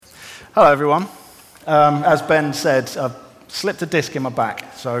Hello, everyone. As Ben said, I've slipped a disc in my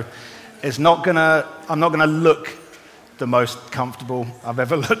back, so I'm not gonna look the most comfortable I've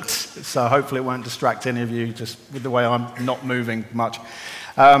ever looked. So hopefully it won't distract any of you just with the way I'm not moving much.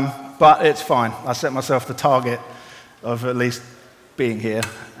 But it's fine. I set myself the target of at least being here,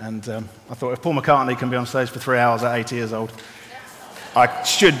 and I thought if Paul McCartney can be on stage for 3 hours at 80 years old, I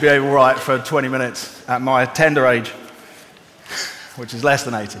should be all right for 20 minutes at my tender age, which is less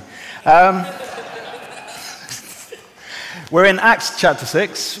than 80. We're in Acts chapter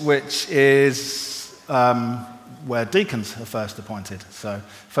 6, which is where deacons are first appointed. So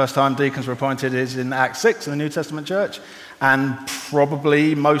first time deacons were appointed is in Acts 6 in the New Testament church, and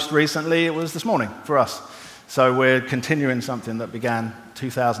probably most recently it was this morning for us. So we're continuing something that began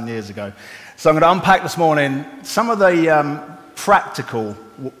 2,000 years ago. So I'm going to unpack this morning some of the practical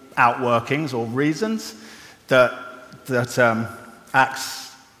outworkings or reasons that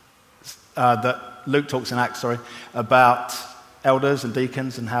Luke talks in Acts, about elders and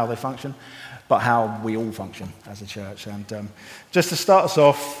deacons and how they function, but how we all function as a church. And just to start us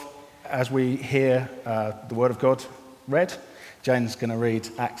off, as we hear the Word of God read, Jane's going to read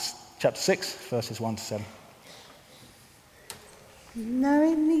Acts chapter 6, verses 1 to 7. Now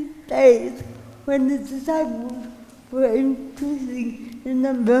in these days, when the disciples were increasing in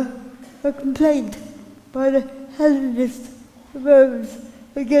number, a complaint by the Hellenists arose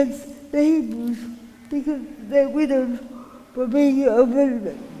against the Hebrews because their widows were being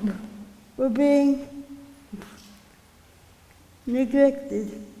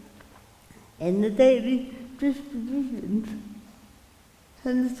neglected in the daily distributions.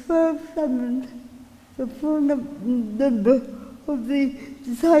 And the 12 summoned the full number of the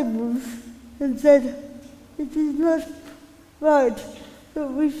disciples and said, "It is not right that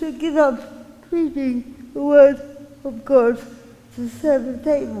we should give up preaching the word of God to serve the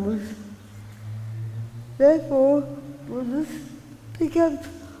tables. Therefore, let us pick out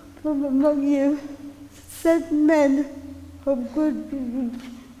from among you 7 men of good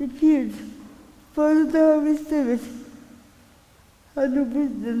repute, full of the Holy Spirit and of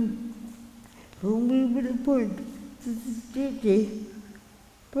wisdom, whom we will appoint to this duty.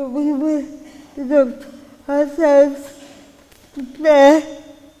 But we will devote ourselves to prayer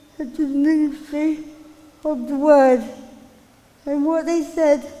and to the ministry of the word." And what they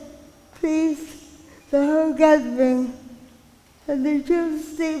said pleased the whole gathering. And they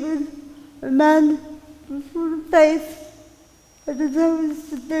chose Stephen, a man full of faith and of the Holy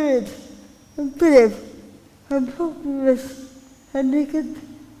Spirit, and Philip, and Prochorus, and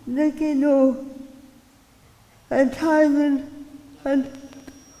Nicanor, and Timon, and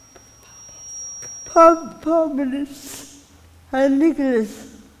Parmenas, and Nicholas,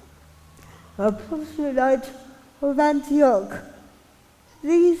 a proselyte of Antioch.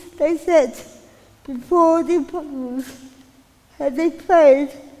 These they set before the apostles, and they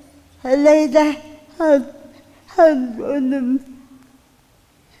prayed and laid their hands on them.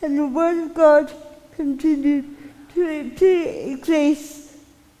 And the word of God continued to increase,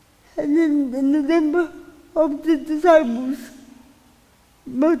 and then the number of the disciples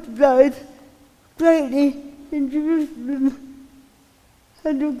multiplied greatly in Jerusalem,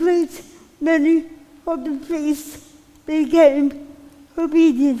 and a great many of the priests became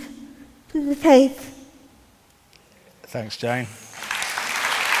obedient to the faith. Thanks, Jane.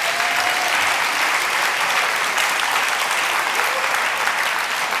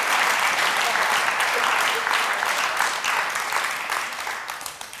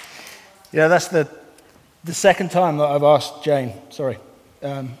 Yeah, that's the second time that I've asked Jane, to read.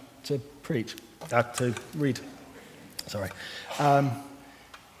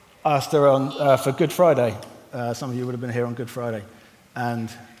 Asked her on for Good Friday. Some of you would have been here on Good Friday.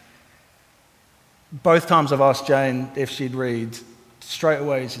 And both times I've asked Jane if she'd read, straight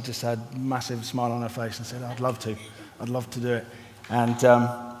away she just had a massive smile on her face and said, I'd love to do it. And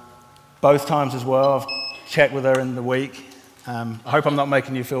both times as well, I've checked with her in the week. I hope I'm not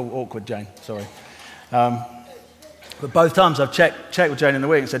making you feel awkward, Jane, sorry. But both times I've checked with Jane in the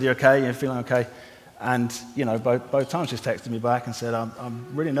week and said, you okay, you're feeling okay? And, both times she's texted me back and said, I'm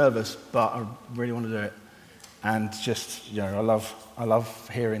really nervous, but I really want to do it. And just, I love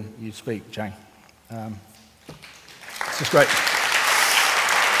hearing you speak, Jane. It's just great.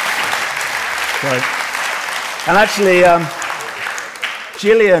 Great. And actually,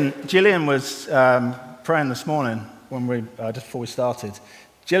 Gillian was praying this morning just before we started.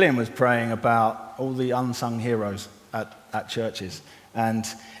 Gillian was praying about all the unsung heroes at churches. And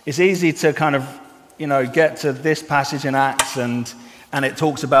it's easy to kind of, get to this passage in Acts and it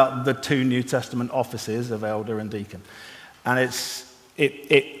talks about the 2 New Testament offices of elder and deacon. And it's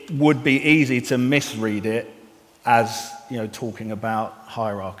it would be easy to misread it as, talking about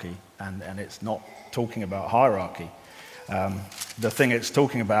hierarchy, and it's not talking about hierarchy. The thing it's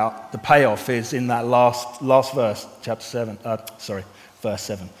talking about, the payoff, is in that last verse, verse 7. Sorry,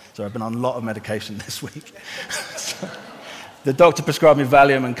 I've been on a lot of medication this week. The doctor prescribed me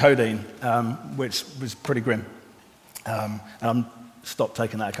Valium and codeine, which was pretty grim. And I stopped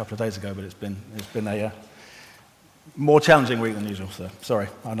taking that a couple of days ago, but it's been a more challenging week than usual. So sorry,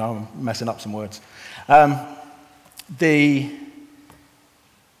 I know I'm messing up some words. The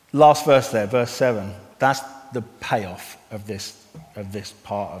last verse there, verse 7, that's the payoff of this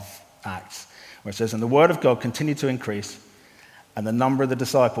part of Acts, where it says, "And the word of God continued to increase, and the number of the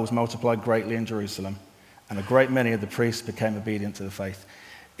disciples multiplied greatly in Jerusalem, and a great many of the priests became obedient to the faith."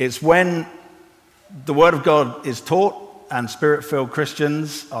 It's when the word of God is taught and spirit-filled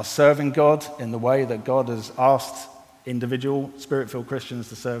Christians are serving God in the way that God has asked individual spirit-filled Christians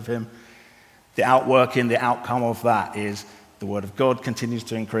to serve him. The outworking, the outcome of that is the word of God continues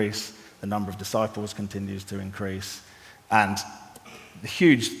to increase, the number of disciples continues to increase. And the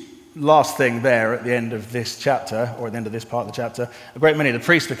huge last thing there at the end of this chapter, or at the end of this part of the chapter, a great many of the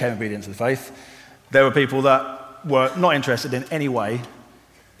priests became obedient to the faith. There were people that were not interested in any way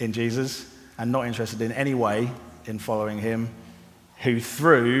in Jesus and not interested in any way in following him, who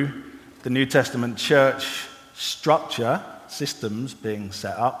through the New Testament church structure, systems being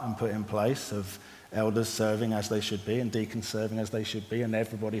set up and put in place of elders serving as they should be and deacons serving as they should be and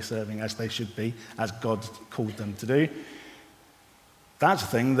everybody serving as they should be, as God called them to do. That's a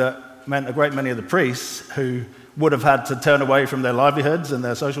thing that meant a great many of the priests who would have had to turn away from their livelihoods and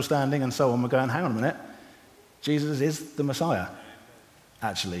their social standing and so on were going, hang on a minute, Jesus is the Messiah,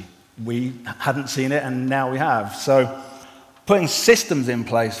 actually. We hadn't seen it and now we have. So putting systems in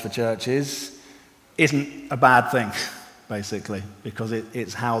place for churches isn't a bad thing, basically, because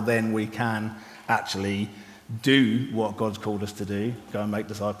it's how then we can actually do what God's called us to do, go and make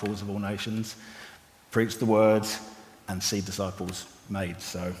disciples of all nations, preach the word, and see disciples made.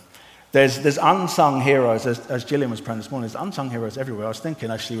 So there's unsung heroes, as Gillian was praying this morning, there's unsung heroes everywhere. I was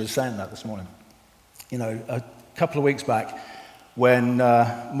thinking as she was saying that this morning. A couple of weeks back when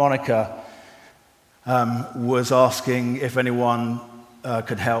Monica was asking if anyone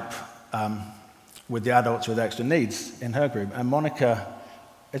could help with the adults with extra needs in her group. And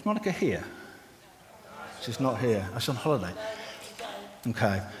is Monica here? She's not here. She's on holiday.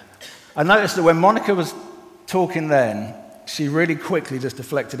 Okay. I noticed that when Monica was talking then, she really quickly just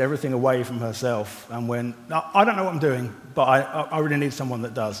deflected everything away from herself and went, no, I don't know what I'm doing, but I really need someone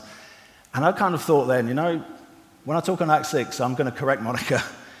that does. And I kind of thought then, when I talk on Act 6, I'm going to correct Monica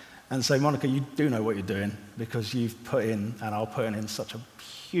and say, Monica, you do know what you're doing because you've put in, and I'll put in such a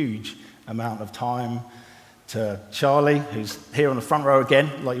huge amount of time to Charlie, who's here on the front row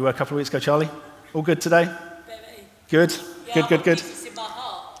again, like you were a couple of weeks ago, Charlie. All good today? Baby. Good? Yeah, Good. Jesus in my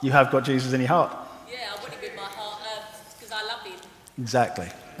heart. You have got Jesus in your heart. Yeah, I want him in my heart because I love him. Exactly.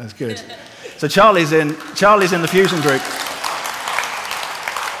 That's good. So Charlie's in the fusion group.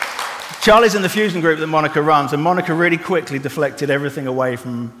 Charlie's in the fusion group that Monica runs, and Monica really quickly deflected everything away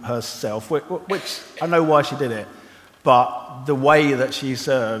from herself, which I know why she did it, but the way that she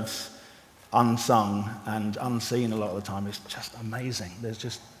serves, unsung and unseen a lot of the time, is just amazing. There's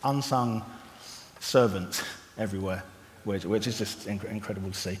just unsung servants everywhere, which is just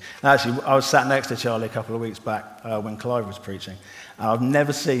incredible to see. And actually, I was sat next to Charlie a couple of weeks back when Clive was preaching, and I've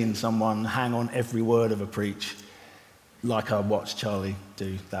never seen someone hang on every word of a preach like I watched Charlie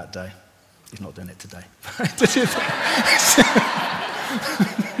do that day. He's not doing it today.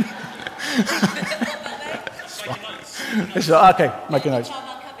 Okay, make a note.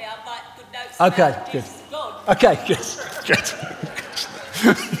 Okay, good. Okay, good.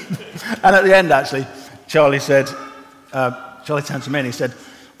 And at the end, actually, Charlie turned to me and he said,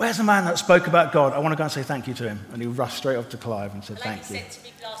 where's the man that spoke about God? I want to go and say thank you to him. And he rushed straight off to Clive and said thank you. He said to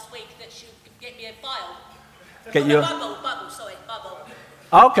me last week that she could get me a file. Get you a... Bible.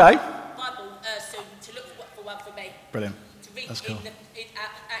 Okay. Bible soon to look for one for me. Brilliant. To read That's cool. at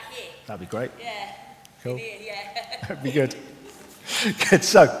here. That'd be great. Yeah. Cool. Here, yeah. That'd be good. Good.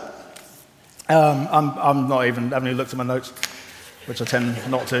 So, I'm not even, haven't even looked at my notes, which I tend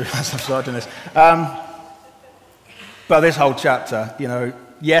not to as I've started doing this. But this whole chapter,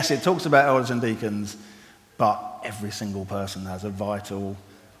 yes, it talks about elders and deacons, but every single person has a vital,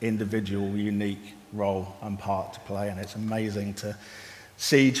 individual, unique role and part to play, and it's amazing to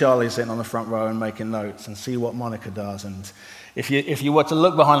see Charlie sitting on the front row and making notes and see what Monica does. And if you were to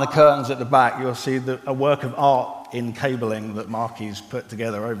look behind the curtains at the back, you'll see a work of art in cabling that Marky's put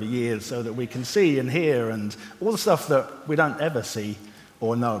together over years so that we can see and hear and all the stuff that we don't ever see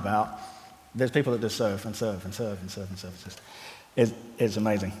or know about. There's people that just serve and serve and serve and serve and serve. It's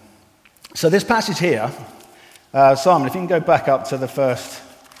amazing. So this passage here, Simon, if you can go back up to the first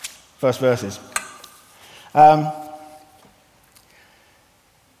verses.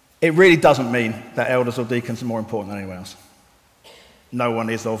 It really doesn't mean that elders or deacons are more important than anyone else. No one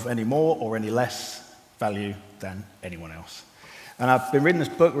is of any more or any less value than anyone else. And I've been reading this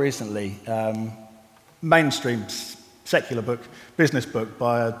book recently, mainstream secular book, business book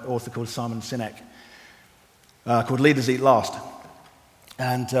by an author called Simon Sinek, called Leaders Eat Last.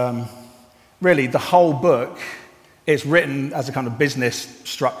 And really the whole book is written as a kind of business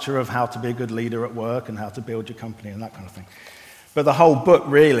structure of how to be a good leader at work and how to build your company and that kind of thing. But the whole book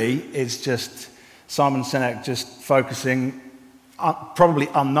really is just Simon Sinek just focusing, probably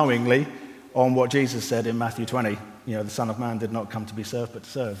unknowingly, on what Jesus said in Matthew 20. You know, the Son of Man did not come to be served, but to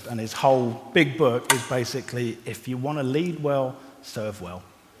serve. And his whole big book is basically, if you want to lead well, serve well.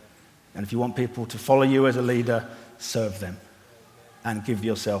 And if you want people to follow you as a leader, serve them and give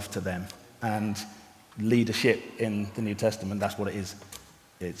yourself to them. And leadership in the New Testament, that's what it is.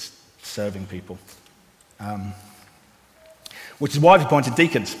 It's serving people. Which is why I've appointed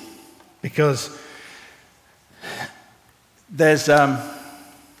deacons, because there's,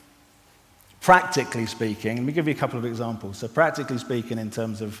 practically speaking, let me give you a couple of examples. So practically speaking, in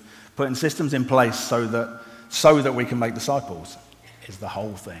terms of putting systems in place so that we can make disciples, is the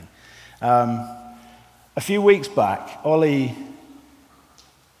whole thing. A few weeks back, Ollie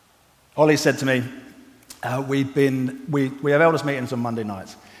said to me, we have elders meetings on Monday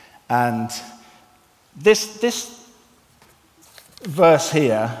nights, and this verse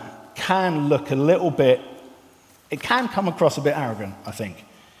here can look a little bit, it can come across a bit arrogant, I think,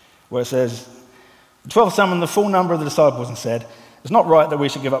 where it says, the 12 summoned the full number of the disciples and said, it's not right that we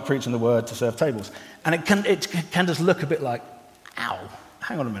should give up preaching the word to serve tables. And it can just look a bit like, ow,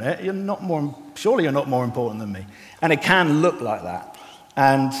 hang on a minute, surely you're not more important than me. And it can look like that.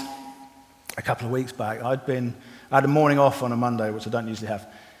 And a couple of weeks back, I had a morning off on a Monday, which I don't usually have,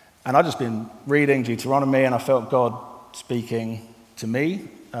 and I'd just been reading Deuteronomy, and I felt God speaking to me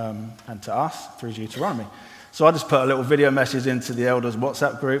and to us through Deuteronomy. So I just put a little video message into the elders'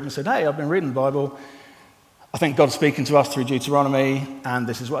 WhatsApp group and said, hey, I've been reading the Bible. I think God's speaking to us through Deuteronomy, and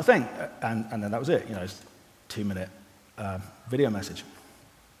this is what I think. And then that was it. You know, it's a 2-minute video message.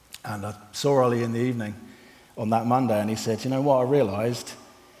 And I saw Ollie in the evening on that Monday, and he said, you know what, I realised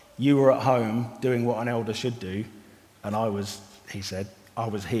you were at home doing what an elder should do, and I was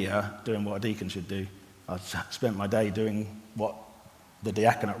here doing what a deacon should do. I spent my day doing what the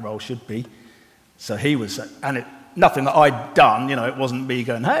diaconate role should be. So he was, and nothing that I'd done, you know, it wasn't me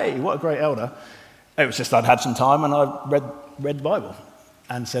going, hey, what a great elder. It was just I'd had some time and I read the Bible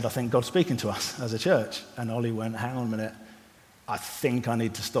and said, I think God's speaking to us as a church. And Ollie went, hang on a minute, I think I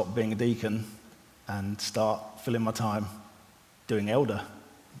need to stop being a deacon and start filling my time doing elder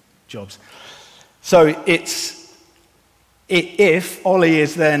jobs. So if Ollie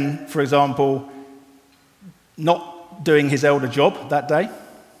is then, for example, not doing his elder job that day,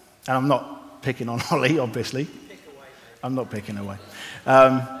 and I'm not picking on Ollie, obviously. I'm not picking away.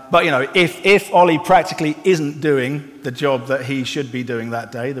 But, you know, if Ollie practically isn't doing the job that he should be doing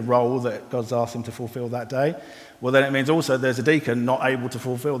that day, the role that God's asked him to fulfill that day, well, then it means also there's a deacon not able to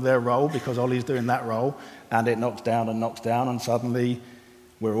fulfill their role because Ollie's doing that role, and it knocks down, and suddenly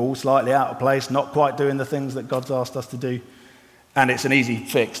we're all slightly out of place, not quite doing the things that God's asked us to do. And it's an easy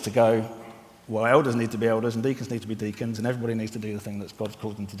fix to go, well, elders need to be elders and deacons need to be deacons and everybody needs to do the thing that God's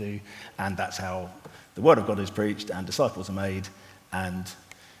called them to do, and that's how the word of God is preached and disciples are made, and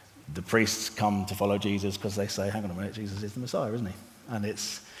the priests come to follow Jesus because they say, hang on a minute, Jesus is the Messiah, isn't he? And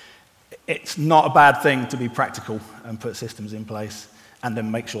it's not a bad thing to be practical and put systems in place and then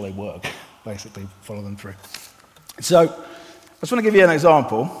make sure they work, basically follow them through. So I just want to give you an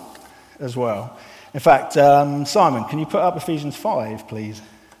example as well. In fact, Simon, can you put up Ephesians 5, please?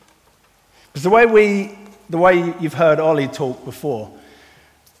 Because the way you've heard Ollie talk before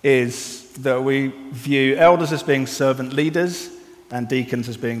is that we view elders as being servant leaders and deacons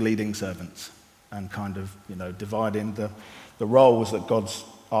as being leading servants, and kind of, you know, dividing the roles that God's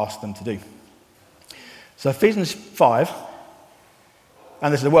asked them to do. So Ephesians 5,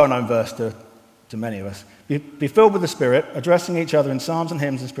 and this is a well-known verse to many of us. Be filled with the Spirit, addressing each other in psalms and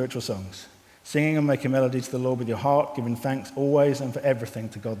hymns and spiritual songs, singing and making melody to the Lord with your heart, giving thanks always and for everything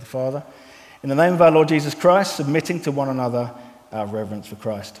to God the Father. In the name of our Lord Jesus Christ, submitting to one another out of reverence for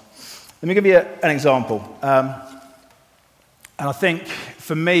Christ. Let me give you an example. And I think,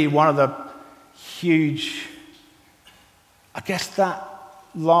 for me, one of the huge, I guess that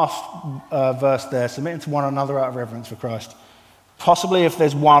last verse there, submitting to one another out of reverence for Christ, possibly if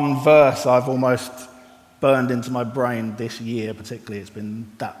there's one verse I've almost burned into my brain this year particularly, it's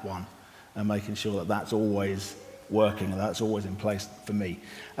been that one, and making sure that that's always working and that's always in place for me.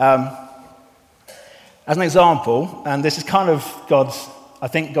 As an example, and this is kind of God's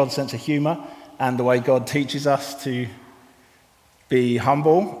sense of humour and the way God teaches us to be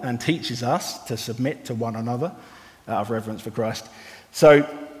humble and teaches us to submit to one another out of reverence for Christ. So,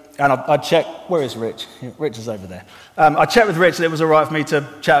 and I checked, where is Rich? Rich is over there. I checked with Rich that it was all right for me to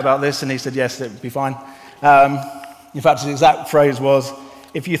chat about this, and he said yes, it would be fine. In fact, his exact phrase was,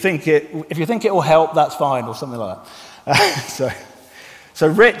 if you think it will help, that's fine, or something like that. So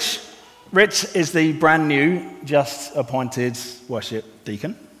Rich is the brand new, just appointed worship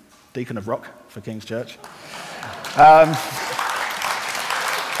deacon of Rock for King's Church.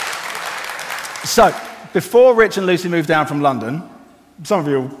 So, before Rich and Lucy moved down from London, some of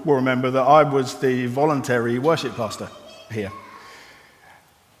you will remember that I was the voluntary worship pastor here.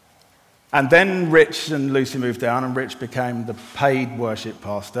 And then Rich and Lucy moved down, and Rich became the paid worship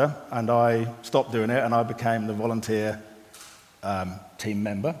pastor, and I stopped doing it, and I became the volunteer team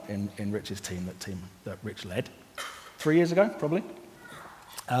member in Rich's team, that Rich led 3 years ago, probably.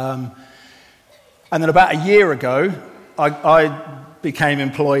 And then about a year ago, I became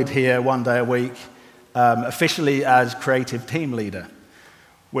employed here 1 day a week, officially as creative team leader,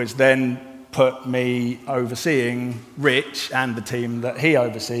 which then put me overseeing Rich and the team that he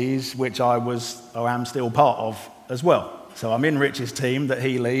oversees, which I am still part of as well. So I'm in Rich's team that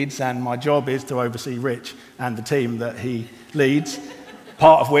he leads, and my job is to oversee Rich and the team that he leads,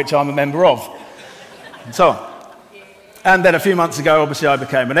 part of which I'm a member of, and so on. And then a few months ago, obviously, I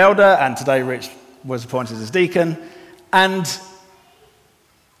became an elder, and today Rich was appointed as deacon, and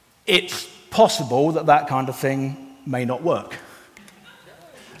it's possible that kind of thing may not work.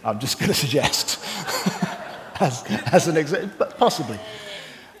 I'm just going to suggest, as an example, but possibly.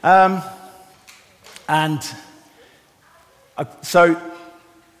 So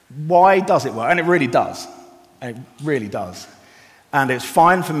why does it work? And it really does. It really does. And it's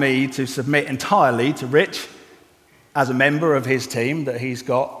fine for me to submit entirely to Rich as a member of his team that he's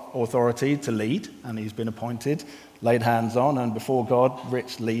got authority to lead, and he's been appointed, laid hands on, and before God,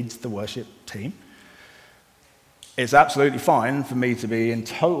 Rich leads the worship team. It's absolutely fine for me to be in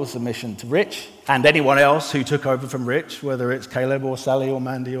total submission to Rich and anyone else who took over from Rich, whether it's Caleb or Sally or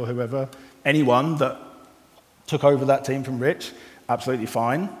Mandy or whoever, anyone that took over that team from Rich, absolutely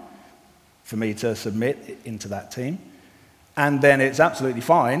fine for me to submit into that team. And then it's absolutely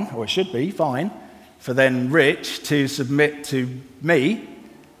fine, or it should be fine, for then Rich to submit to me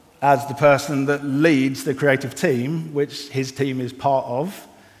as the person that leads the creative team, which his team is part of,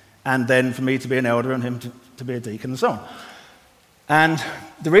 and then for me to be an elder and him to be a deacon and so on. And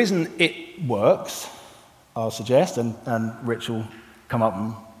the reason it works, I'll suggest, and Rich will come up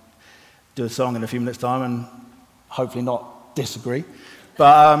and do a song in a few minutes' time and hopefully not disagree.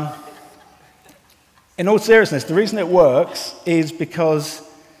 But in all seriousness, the reason it works is because,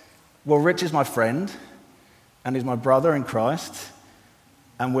 well, Rich is my friend and he's my brother in Christ,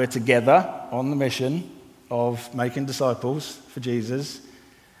 and we're together on the mission of making disciples for Jesus.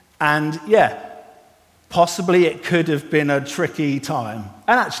 And yeah, possibly it could have been a tricky time.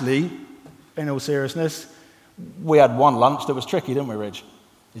 And actually, in all seriousness, we had one lunch that was tricky, didn't we, Rich?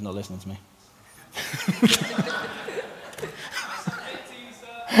 He's not listening to me.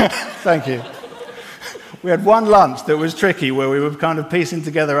 Thank you. We had one lunch that was tricky where we were kind of piecing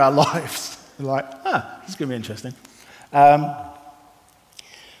together our lives. Like, this is going to be interesting.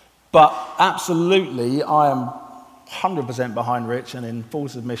 But absolutely, I am 100% behind Rich and in full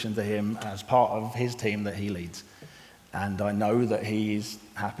submission to him as part of his team that he leads. And I know that he is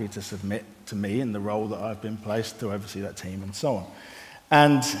happy to submit to me in the role that I've been placed to oversee that team and so on.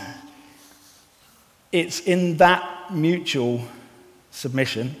 And it's in that mutual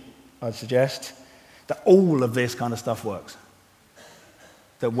submission, I'd suggest, that all of this kind of stuff works.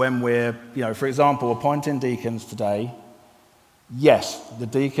 That when we're, for example, appointing deacons today, yes, the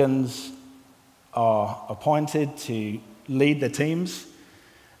deacons are appointed to lead their teams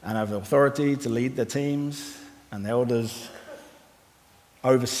and have authority to lead their teams, and the elders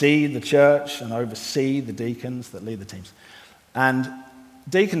oversee the church and oversee the deacons that lead the teams. And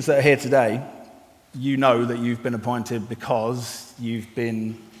deacons that are here today, you know that you've been appointed because you've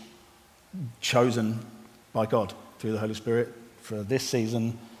been chosen by God through the Holy Spirit for this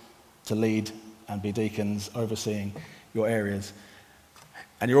season to lead and be deacons overseeing your areas.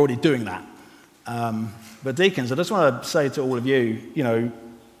 And you're already doing that. But deacons, I just want to say to all of you,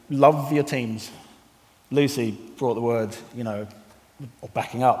 love your teams. Lucy brought the word, or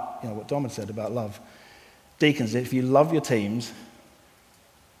backing up, what Dom had said about love. Deacons, if you love your teams,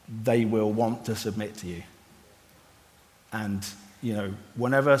 they will want to submit to you. And,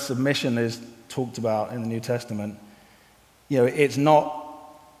 whenever submission is talked about in the New Testament, it's not,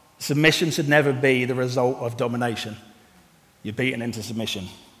 submission should never be the result of domination. You're beaten into submission,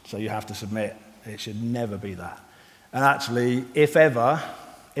 so you have to submit. It should never be that. And actually, if ever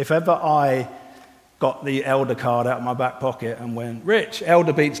I got the elder card out of my back pocket and went, Rich,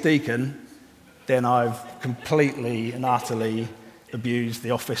 elder beats deacon, then I've completely and utterly abused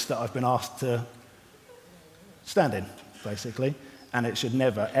the office that I've been asked to stand in, basically. And it should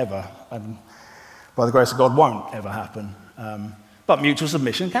never, ever, and by the grace of God, won't ever happen. But mutual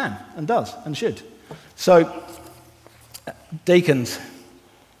submission can and does and should. So, deacons,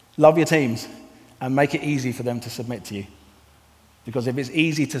 love your teams and make it easy for them to submit to you. Because if it's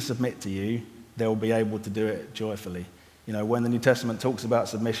easy to submit to you, they'll be able to do it joyfully. When the New Testament talks about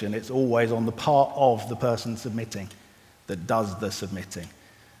submission, it's always on the part of the person submitting that does the submitting.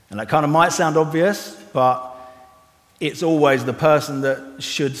 And that kind of might sound obvious, but it's always the person that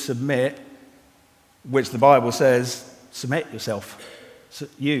should submit, which the Bible says, submit yourself. So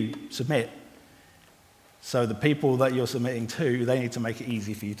you submit. So the people that you're submitting to, they need to make it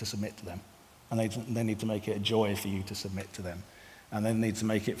easy for you to submit to them. And they need to make it a joy for you to submit to them. And they need to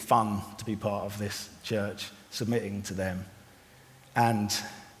make it fun to be part of this church, submitting to them. And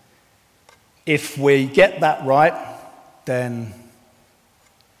if we get that right, then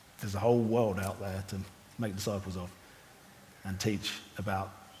there's a whole world out there to make disciples of and teach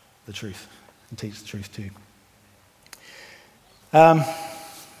about the truth and teach the truth too. And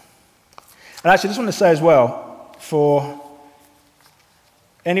actually, I just want to say as well, for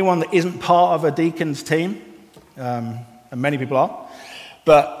anyone that isn't part of a deacon's team, and many people are,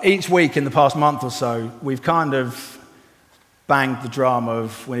 but each week in the past month or so, we've kind of banged the drum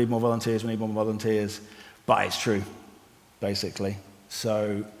of we need more volunteers, but it's true, basically.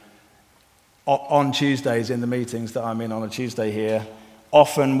 So on Tuesdays in the meetings that I'm in on a Tuesday here,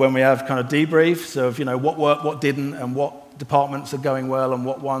 often when we have kind of debriefs of, what worked, what didn't, and what departments are going well and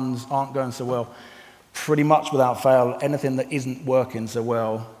what ones aren't going so well, pretty much without fail, anything that isn't working so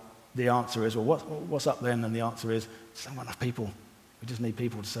well, the answer is, well, what's up then? And the answer is, there's not enough people. We just need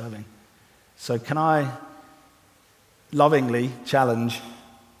people serving. So can I lovingly challenge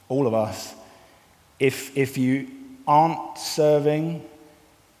all of us, if you aren't serving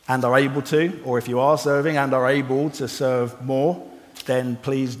and are able to, or if you are serving and are able to serve more, then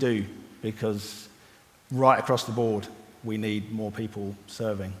please do, because right across the board, we need more people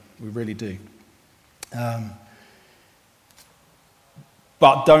serving. We really do.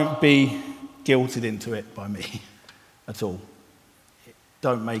 But don't be guilted into it by me at all.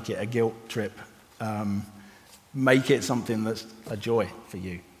 Don't make it a guilt trip. Make it something that's a joy for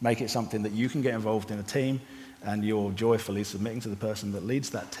you. Make it something that you can get involved in a team and you're joyfully submitting to the person that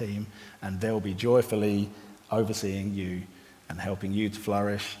leads that team, and they'll be joyfully overseeing you and helping you to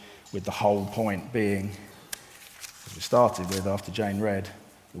flourish, with the whole point being, as we started with after Jane read,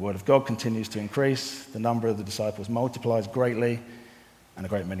 the word of God continues to increase, the number of the disciples multiplies greatly, and a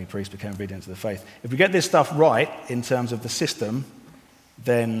great many priests became obedient to the faith. If we get this stuff right in terms of the system,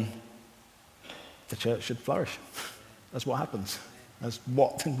 then the church should flourish. That's what happens. That's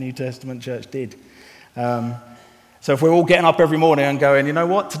what the New Testament church did. So if we're all getting up every morning and going, you know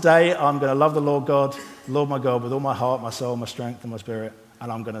what, today I'm going to love the Lord my God, with all my heart, my soul, my strength, and my spirit,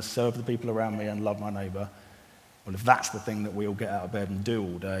 and I'm going to serve the people around me and love my neighbour. Well, if that's the thing that we all get out of bed and do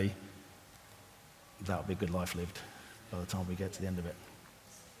all day, that'll be a good life lived by the time we get to the end of it.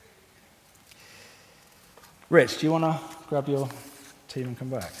 Rich, do you want to grab your team and come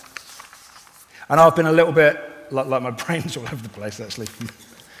back? I know I've been a little bit, like my brain's all over the place actually from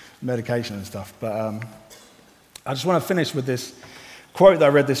medication and stuff, but I just want to finish with this quote that I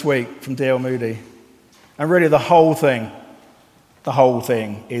read this week from D.L. Moody. And really the whole thing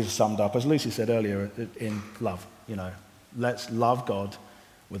is summed up, as Lucy said earlier, in love. Let's love God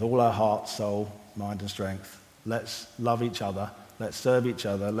with all our heart, soul, mind and strength. Let's love each other. Let's serve each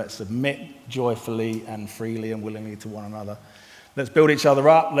other. Let's submit joyfully and freely and willingly to one another. Let's build each other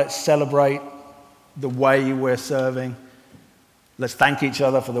up. Let's celebrate the way we're serving. Let's thank each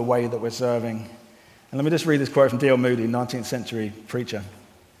other for the way that we're serving. And let me just read this quote from D.L. Moody, 19th century preacher.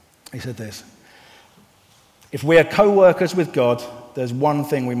 He said this: "If we are co-workers with God, there's one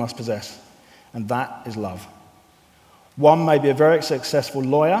thing we must possess, and that is love. One may be a very successful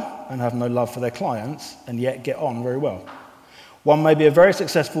lawyer and have no love for their clients, and yet get on very well. One may be a very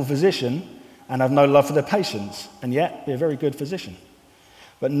successful physician and have no love for their patients, and yet be a very good physician.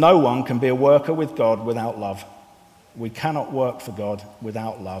 But no one can be a worker with God without love. We cannot work for God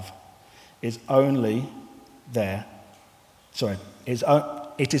without love. It's only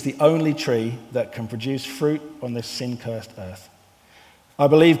it is the only tree that can produce fruit on this sin-cursed earth. I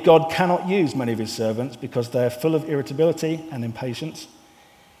believe God cannot use many of his servants because they are full of irritability and impatience.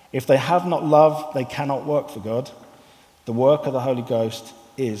 If they have not love, they cannot work for God. The work of the Holy Ghost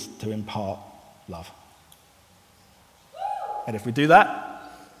is to impart love. And if we do that,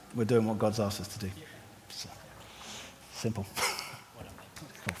 we're doing what God's asked us to do. So, simple.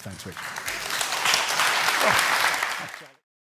 Cool, thanks, Rick. Oh.